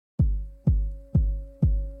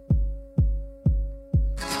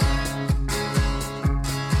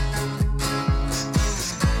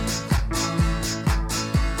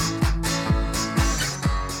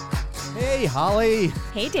Holly.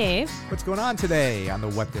 Hey, Dave. What's going on today on the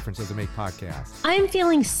What Difference Does It Make podcast? I'm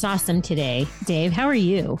feeling sawsome today. Dave, how are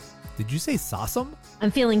you? Did you say sawsome?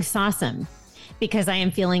 I'm feeling sawsome because I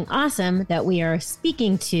am feeling awesome that we are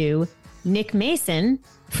speaking to Nick Mason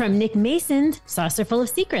from Nick Mason's Saucerful of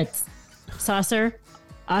Secrets. Saucer,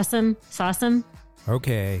 awesome, sawsome.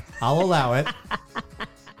 Okay, I'll allow it.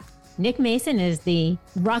 Nick Mason is the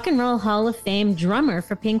Rock and Roll Hall of Fame drummer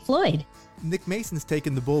for Pink Floyd. Nick Mason's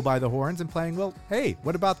taking the bull by the horns and playing, well, hey,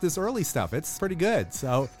 what about this early stuff? It's pretty good.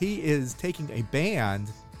 So he is taking a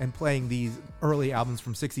band and playing these early albums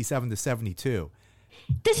from 67 to 72.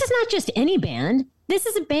 This is not just any band. This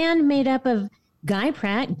is a band made up of Guy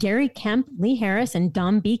Pratt, Gary Kemp, Lee Harris, and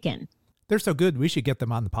Dom Beacon. They're so good, we should get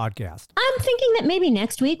them on the podcast. I'm thinking that maybe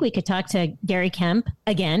next week we could talk to Gary Kemp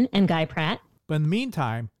again and Guy Pratt. But in the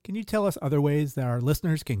meantime, can you tell us other ways that our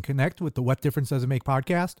listeners can connect with the What Difference Does It Make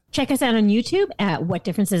podcast? Check us out on YouTube at What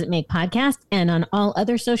Difference Does It Make podcast and on all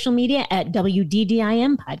other social media at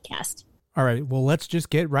WDDIM podcast. All right, well, let's just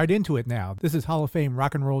get right into it now. This is Hall of Fame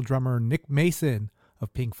rock and roll drummer Nick Mason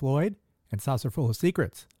of Pink Floyd and Saucerful of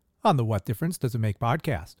Secrets on the What Difference Does It Make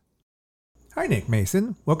podcast. Hi, Nick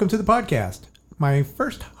Mason. Welcome to the podcast. My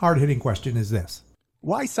first hard-hitting question is this.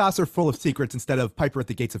 Why Saucerful of Secrets instead of Piper at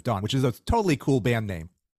the Gates of Dawn, which is a totally cool band name?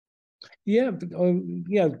 Yeah,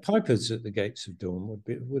 Pipers at the Gates of Dawn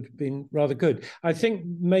would have been rather good. I think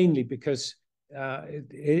mainly because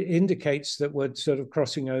it indicates that we're sort of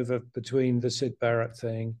crossing over between the Syd Barrett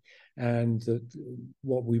thing and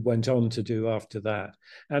what we went on to do after that.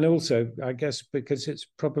 And also, I guess, because it's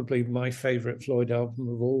probably my favorite Floyd album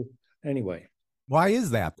of all anyway. Why is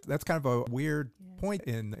that? That's kind of a weird point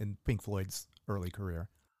in Pink Floyd's early career.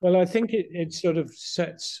 Well, I think it sort of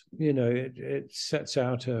sets, it sets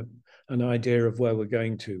out an idea of where we're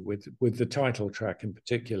going to with the title track in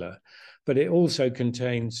particular. But it also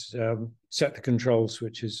contains Set the Controls,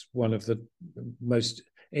 which is one of the most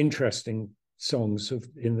interesting songs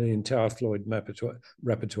in the entire Floyd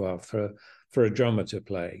repertoire for a drummer to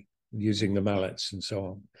play using the mallets and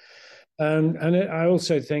so on. I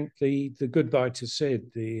also think the Goodbye to Syd,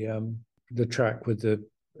 the track with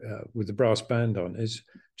the brass band on, is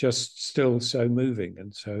just still so moving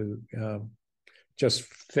and so just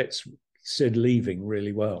fits Syd leaving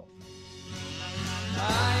really well.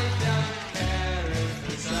 I don't care if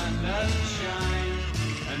the sun doesn't shine,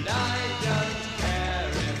 and I don't care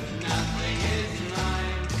if nothing is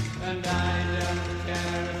mine, and I don't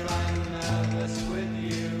care if I'm nervous with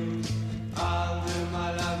you. I'll do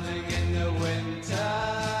my loving in the winter.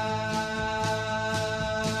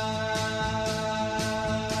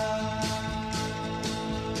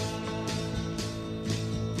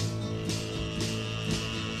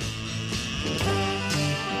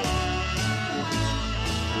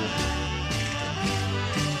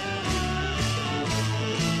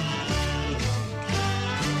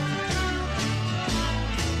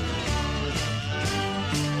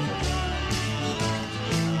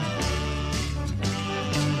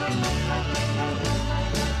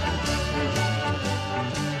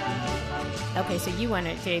 Okay, so you want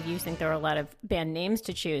to, Dave, you think there are a lot of band names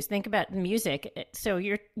to choose. Think about the music. So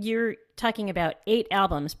you're talking about 8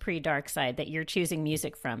 albums pre-Dark Side that you're choosing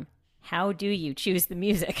music from. How do you choose the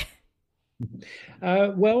music?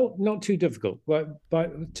 Well, not too difficult.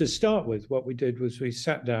 But to start with, what we did was we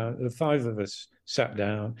sat down, the 5 of us sat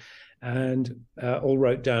down and all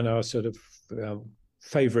wrote down our sort of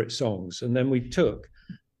favorite songs. And then we took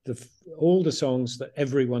all the songs that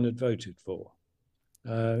everyone had voted for.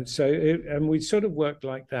 And we sort of worked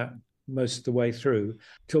like that most of the way through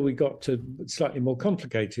till we got to slightly more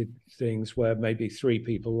complicated things where maybe 3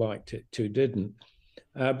 people liked it, 2 didn't.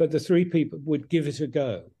 But the 3 people would give it a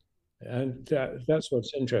go. And that's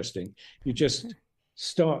what's interesting. You just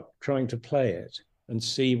start trying to play it and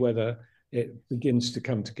see whether it begins to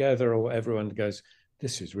come together or everyone goes,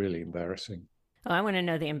 this is really embarrassing. Oh, I want to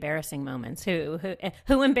know the embarrassing moments. Who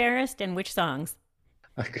embarrassed and which songs?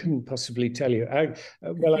 I couldn't possibly tell you. I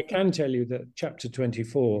can tell you that Chapter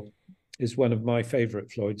 24 is one of my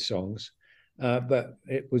favorite Floyd songs, but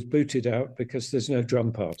it was booted out because there's no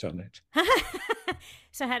drum part on it.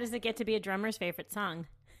 So how does it get to be a drummer's favorite song?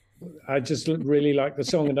 I just really like the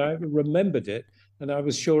song, and I remembered it, and I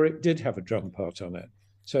was sure it did have a drum part on it.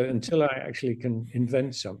 So until I actually can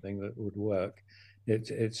invent something that would work,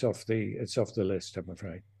 it's off the list, I'm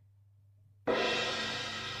afraid.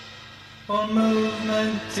 For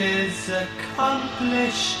movement is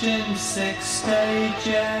accomplished in 6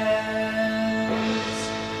 stages,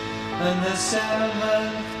 and the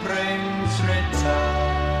 7th brings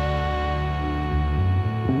return.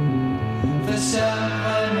 The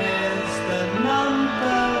 7 is the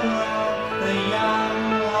number of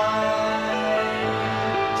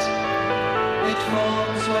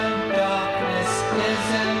is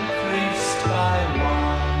increased by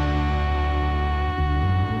one.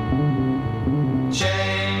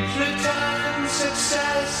 Change, return,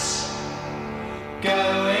 success,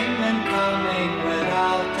 going and coming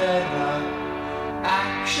without error.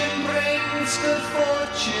 Action brings good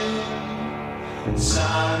fortune,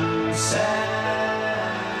 sunset.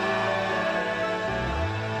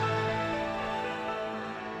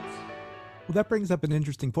 Well, that brings up an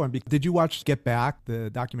interesting point. Did you watch Get Back, the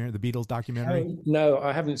documentary, the Beatles documentary? No,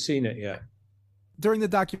 I haven't seen it yet. During the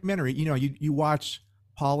documentary, you watch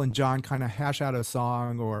Paul and John kind of hash out a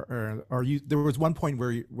song, or there was one point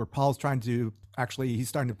where Paul's trying to he's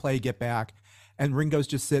starting to play Get Back, and Ringo's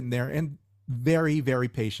just sitting there and very, very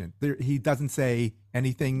patient. He doesn't say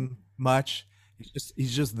anything much.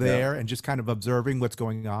 He's just there and just kind of observing what's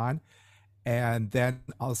going on. And then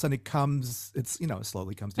all of a sudden it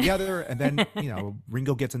slowly comes together. And then,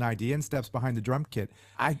 Ringo gets an idea and steps behind the drum kit.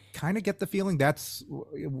 I kind of get the feeling that's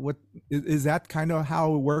what is that kind of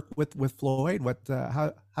how it worked with Floyd?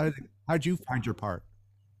 How did you find your part?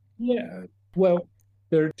 Yeah, well,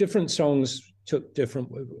 there are different songs were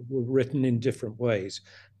written in different ways,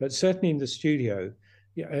 but certainly in the studio,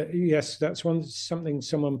 yes, that's something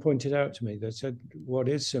someone pointed out to me. They said what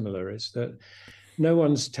is similar is that no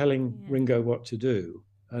one's telling Ringo what to do.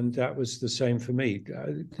 And that was the same for me.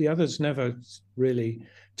 The others never really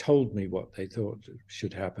told me what they thought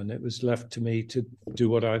should happen. It was left to me to do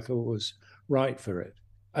what I thought was right for it.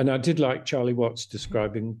 And I did like Charlie Watts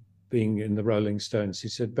describing being in the Rolling Stones. He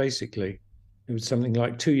said, basically, it was something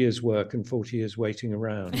like 2 years' work and 40 years waiting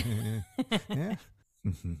around. Yeah.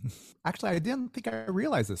 Actually, I didn't think I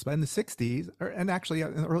realized this, but in the 60s, and actually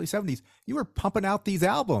in the early 70s, you were pumping out these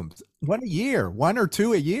albums, one or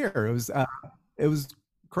two a year. It was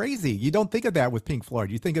crazy. You don't think of that with Pink Floyd.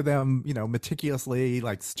 You think of them, meticulously,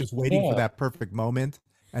 like just waiting for that perfect moment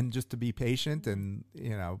and just to be patient. And,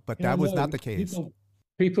 but that was not the case.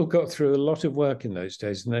 People got through a lot of work in those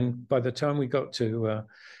days. And then by the time we got to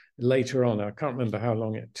later on, I can't remember how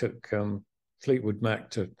long it took Fleetwood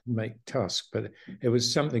Mac to make Tusk, but it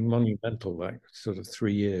was something monumental, like sort of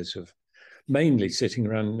 3 years of mainly sitting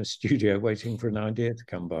around in the studio waiting for an idea to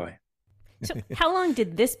come by. So how long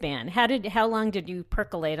did this band, how long did you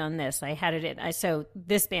percolate on this? So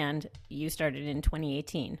this band, you started in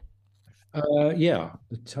 2018. The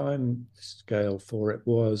time scale for it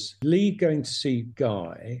was Lee going to see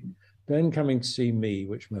Guy, then coming to see me,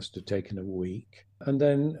 which must have taken a week, and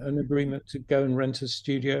then an agreement to go and rent a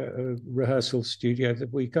rehearsal studio the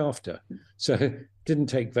week after. So it didn't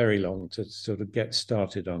take very long to sort of get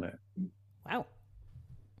started on it. Wow.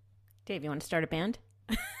 Dave, you want to start a band?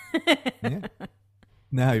 Yeah.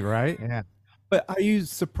 No, you're right. Yeah. But are you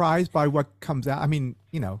surprised by what comes out? I mean,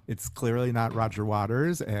 it's clearly not Roger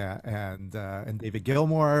Waters and David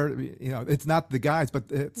Gilmour. It's not the guys, but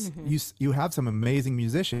it's you have some amazing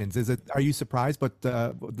musicians. Are you surprised by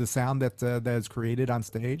the sound that is created on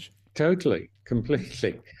stage? Totally,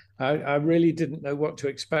 completely. I really didn't know what to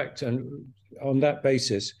expect, and on that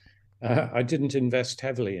basis, I didn't invest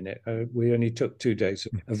heavily in it. We only took 2 days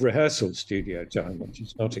of rehearsal studio time, which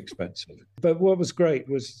is not expensive. But what was great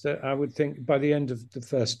was that I would think by the end of the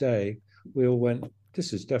first day, we all went,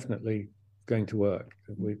 this is definitely going to work.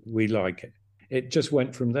 We like it. It just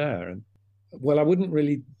went from there. And well, I wouldn't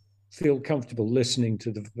really feel comfortable listening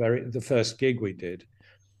to the first gig we did,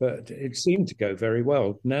 but it seemed to go very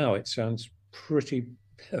well. Now it sounds pretty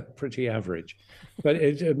average, but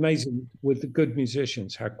it's amazing with the good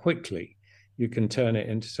musicians how quickly you can turn it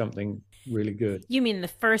into something really good. You mean the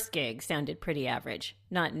first gig sounded pretty average,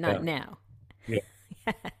 not now? Yeah.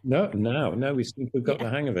 No, we seem to have got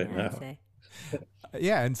the hang of it now.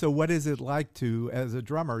 Yeah, and so what is it like to, as a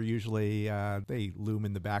drummer, usually they loom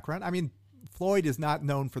in the background? I mean, Floyd is not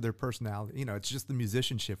known for their personality. It's just the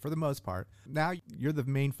musicianship for the most part. Now you're the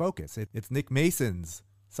main focus. It's Nick Mason's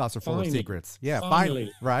Saucerful of Secrets. Yeah,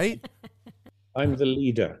 finally, right? I'm the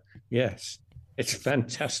leader. Yes, it's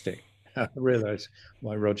fantastic. I realize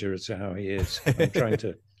why Roger is how he is. I'm trying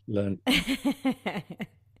to learn.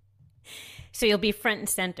 So you'll be front and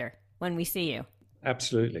center when we see you.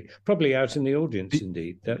 Absolutely, probably out in the audience.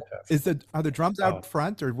 Indeed, are the drums out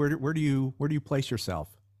front, or where do you place yourself?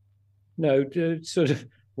 No, sort of.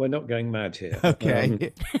 We're not going mad here.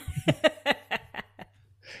 Okay.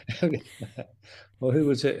 Well, who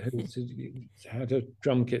was it who had a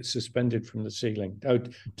drum kit suspended from the ceiling? Oh,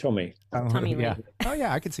 Tommy. Tommy Lee. Yeah. Oh,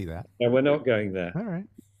 yeah, I can see that. No, we're not going there. All right.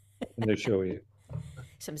 I can assure you.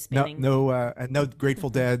 Some spinning. No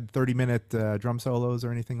Grateful Dead 30-minute drum solos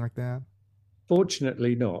or anything like that?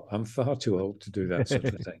 Fortunately not. I'm far too old to do that sort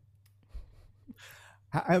of thing.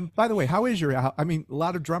 By the way, how is I mean, a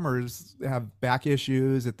lot of drummers have back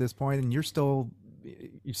issues at this point, and you're still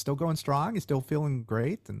going strong. You're still feeling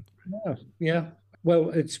great, and Yeah. Well,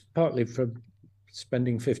 it's partly from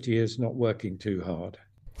spending 50 years not working too hard.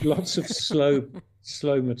 Lots of slow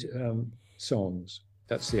songs.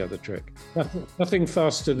 That's the other trick. Nothing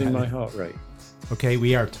faster than my heart rate. Okay,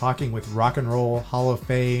 we are talking with Rock and Roll Hall of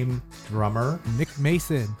Fame drummer Nick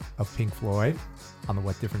Mason of Pink Floyd on the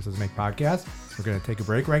What Difference Does It Make podcast. We're going to take a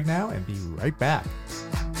break right now and be right back.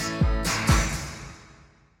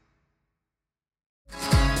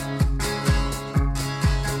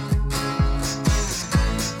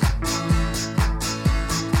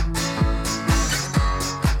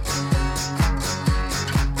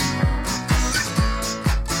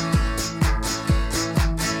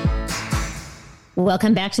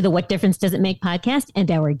 Welcome back to the What Difference Does It Make podcast and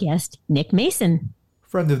our guest, Nick Mason.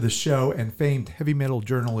 Friend of the show and famed heavy metal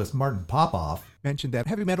journalist Martin Popoff mentioned that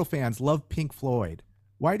heavy metal fans love Pink Floyd.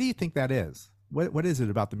 Why do you think that is? What is it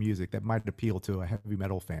about the music that might appeal to a heavy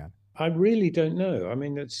metal fan? I really don't know. I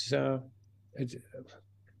mean, it's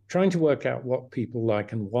trying to work out what people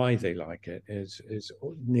like and why they like it is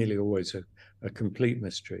nearly always a complete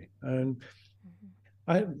mystery. And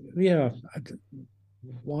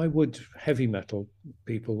why would heavy metal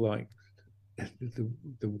people like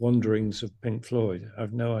the wanderings of Pink Floyd?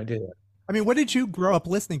 I've no idea. I mean, what did you grow up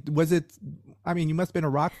listening? Was it? I mean, you must have been a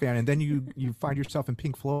rock fan, and then you find yourself in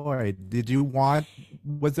Pink Floyd.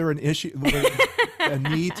 Was there an issue, a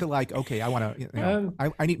need to like? Okay, I want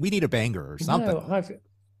to. We need a banger or something. No,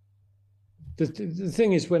 the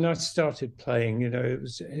thing is, when I started playing,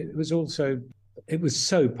 it was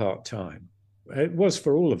so part time. It was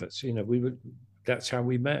for all of us. That's how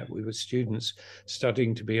we met. We were students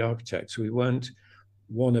studying to be architects. We weren't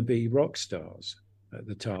wannabe rock stars at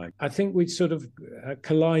the time. I think we'd sort of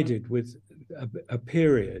collided with a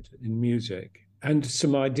period in music and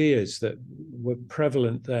some ideas that were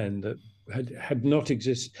prevalent then that had not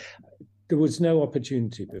existed. There was no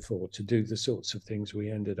opportunity before to do the sorts of things we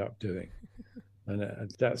ended up doing.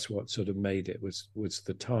 And that's what sort of made it was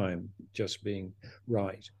the time just being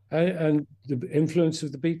right. And the influence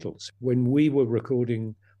of the Beatles. When we were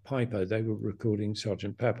recording Piper, they were recording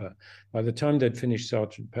Sgt. Pepper. By the time they'd finished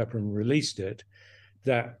Sgt. Pepper and released it,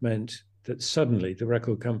 that meant that suddenly the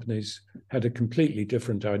record companies had a completely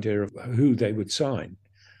different idea of who they would sign.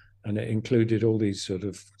 And it included all these sort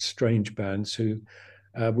of strange bands who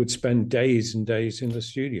would spend days and days in the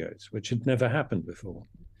studios, which had never happened before.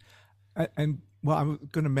 And well, I'm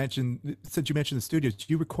going to mention, since you mentioned the studios,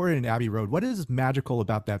 you recorded in Abbey Road. What is magical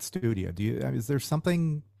about that studio? Is there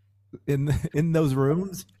something in those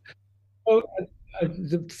rooms? Well,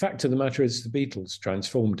 the fact of the matter is the Beatles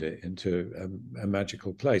transformed it into a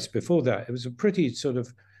magical place. Before that, it was a pretty sort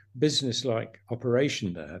of business-like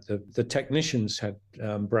operation there. The technicians had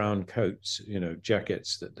brown coats,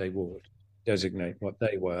 jackets that they wore to designate what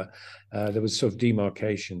they were. There was sort of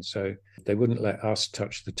demarcation, so they wouldn't let us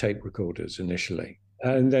touch the tape recorders initially.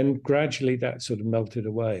 And then gradually that sort of melted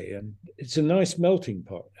away. And it's a nice melting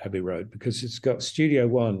pot, Abbey Road, because it's got Studio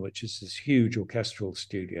One, which is this huge orchestral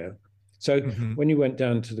studio. So when you went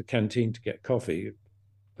down to the canteen to get coffee,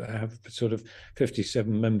 you have sort of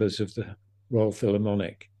 57 members of the Royal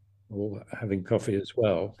Philharmonic all having coffee as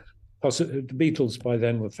well. The Beatles by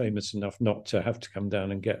then were famous enough not to have to come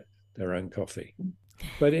down and get their own coffee.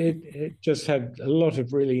 But it just had a lot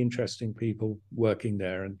of really interesting people working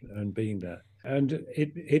there and being there. And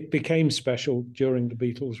it became special during the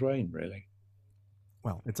Beatles' reign, really.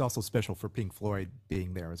 Well, it's also special for Pink Floyd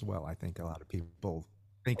being there as well. I think a lot of people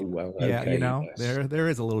think, Yes. there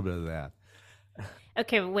is a little bit of that.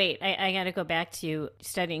 Okay, wait, I got to go back to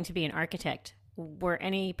studying to be an architect. Were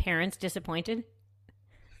any parents disappointed?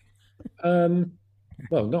 Well,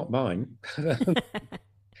 not mine.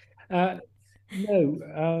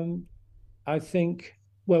 No, I think,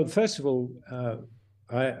 well, first of all,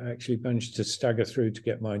 I actually managed to stagger through to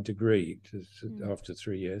get my degree after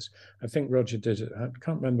 3 years. I think Roger did it. I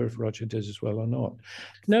can't remember if Roger did as well or not.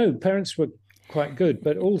 No, parents were quite good,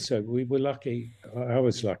 but also we were lucky. I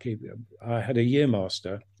was lucky. I had a year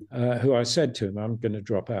master who I said to him, I'm going to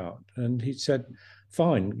drop out. And he said,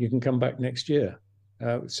 fine, you can come back next year.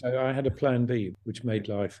 So I had a plan B, which made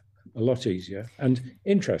life a lot easier. And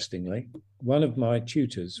interestingly, one of my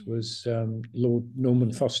tutors was Lord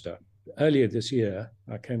Norman Foster. Earlier this year,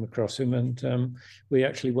 I came across him and we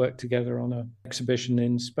actually worked together on an exhibition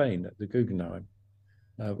in Spain at the Guggenheim,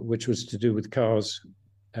 which was to do with cars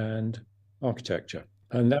and architecture.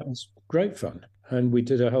 And that was great fun. And we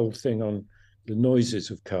did a whole thing on the noises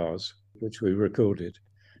of cars, which we recorded.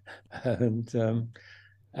 And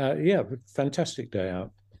Yeah, fantastic day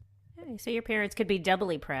out. Hey, so your parents could be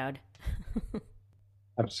doubly proud.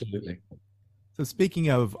 Absolutely. So speaking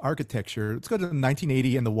of architecture, let's go to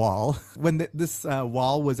 1980 and the wall. When this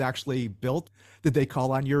wall was actually built, did they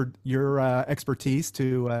call on your expertise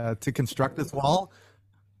to construct this wall?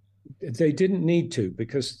 They didn't need to,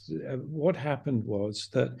 because what happened was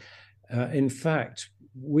that, in fact,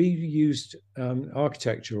 we used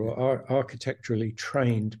architecture or architecturally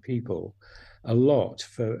trained people a lot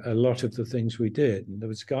for a lot of the things we did. And there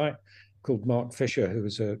was a guy called Mark Fisher, who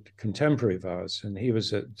was a contemporary of ours, and he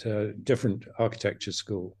was at a different architecture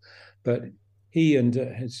school. But he and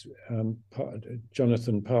his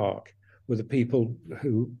Jonathan Park were the people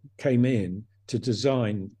who came in to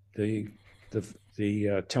design the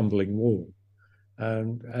tumbling wall.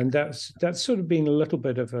 And that's sort of been a little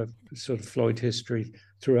bit of a sort of Floyd history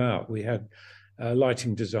throughout. We had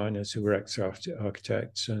lighting designers who were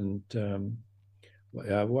ex-architects, and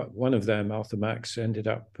one of them, Arthur Max, ended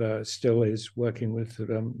up still is working with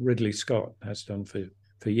Ridley Scott, has done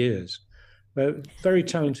for years. But very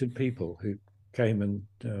talented people who came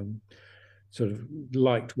and sort of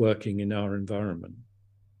liked working in our environment.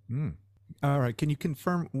 Mm. All right. Can you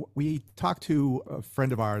confirm? We talked to a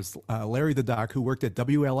friend of ours, Larry the Doc, who worked at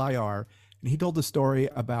WLIR, and he told a story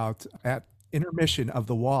about at intermission of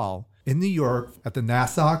the wall in New York at the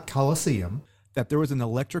Nassau Coliseum that there was an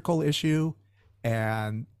electrical issue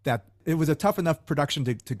and that it was a tough enough production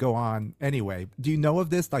to go on anyway. Do you know of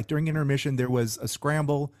this? Like during intermission, there was a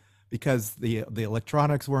scramble because the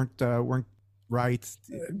electronics weren't right.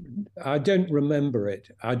 I don't remember it.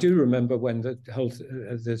 I do remember when the whole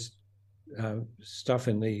this stuff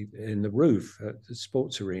in the roof at the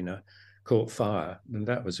sports arena caught fire, and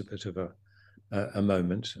that was a bit of a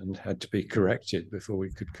moment and had to be corrected before we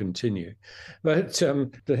could continue. But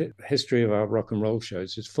the history of our rock and roll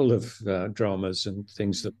shows is full of dramas and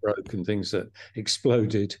things that broke and things that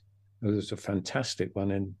exploded. There was a fantastic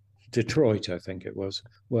one in Detroit, I think it was,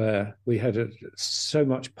 where we had so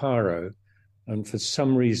much pyro, and for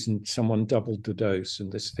some reason someone doubled the dose and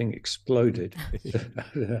this thing exploded.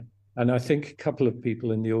 And I think a couple of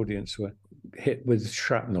people in the audience were hit with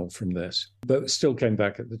shrapnel from this, but still came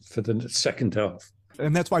back for the second half.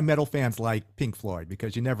 And that's why metal fans like Pink Floyd,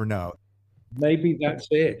 because you never know. Maybe that's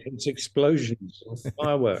it. It's explosions or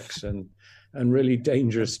fireworks and really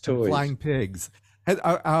dangerous toys. Flying pigs.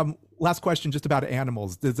 Last question, just about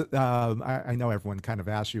animals. Does it, I know everyone kind of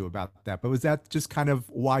asked you about that, but was that just kind of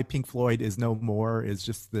why Pink Floyd is no more? Is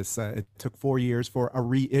just this? It took 4 years for a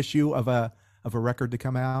reissue of a record to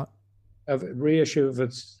come out. A reissue of a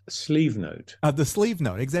sleeve note. The sleeve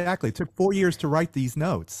note, exactly. It took 4 years to write these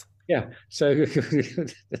notes. Yeah, so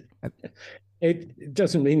it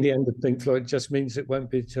doesn't mean the end of Pink Floyd, it just means it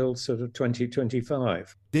won't be till sort of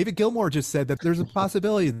 2025. David Gilmour just said that there's a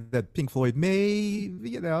possibility that Pink Floyd may,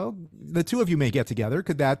 the two of you may get together.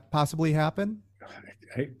 Could that possibly happen?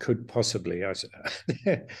 It could possibly. I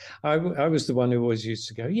was the one who always used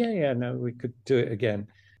to go, no, we could do it again.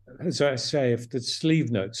 As I say, if the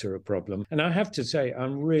sleeve notes are a problem, and I have to say,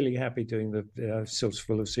 I'm really happy doing the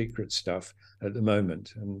Saucerful of Secrets stuff at the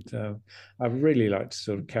moment, and I'd really like to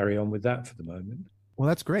sort of carry on with that for the moment. Well,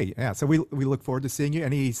 that's great. Yeah, so we look forward to seeing you.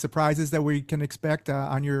 Any surprises that we can expect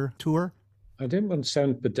on your tour? I don't want to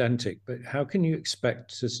sound pedantic, but how can you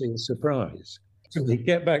expect to see a surprise? So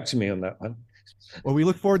get back to me on that one. Well, we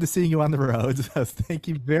look forward to seeing you on the road. So thank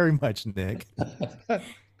you very much, Nick.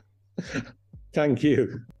 Thank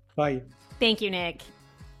you. Bye. Thank you, Nick.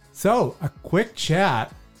 So, a quick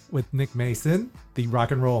chat with Nick Mason, the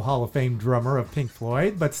Rock and Roll Hall of Fame drummer of Pink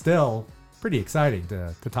Floyd, but still pretty exciting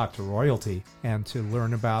to talk to royalty and to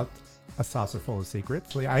learn about A Saucerful of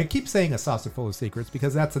Secrets. I keep saying A Saucerful of Secrets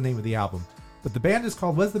because that's the name of the album. But the band is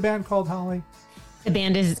called, what's the band called, Holly? The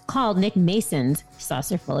band is called Nick Mason's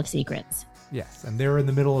Saucerful of Secrets. Yes, and they're in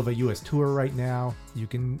the middle of a U.S. tour right now. You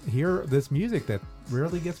can hear this music that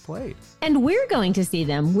rarely gets played. And we're going to see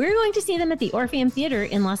them. We're going to see them at the Orpheum Theater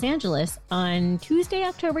in Los Angeles on Tuesday,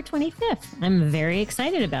 October 25th. I'm very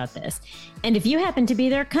excited about this. And if you happen to be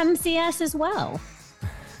there, come see us as well.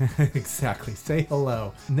 Exactly. Say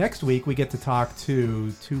hello. Next week, we get to talk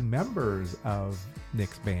to two members of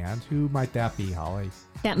Nick's band. Who might that be, Holly?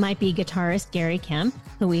 That might be guitarist Gary Kemp,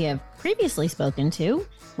 who we have previously spoken to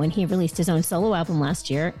when he released his own solo album last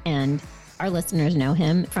year, and our listeners know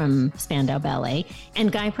him from Spandau Ballet,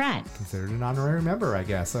 and Guy Pratt. Considered an honorary member, I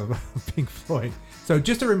guess, of Pink Floyd. So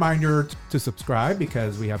just a reminder to subscribe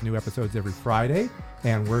because we have new episodes every Friday.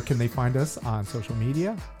 And where can they find us on social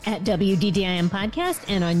media? At WDDIM Podcast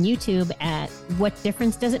and on YouTube at What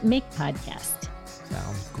Difference Does It Make Podcast.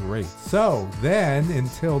 Sounds great. So then,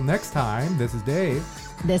 until next time, this is Dave.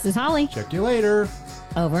 This is Holly. Check you later.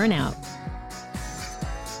 Over and out.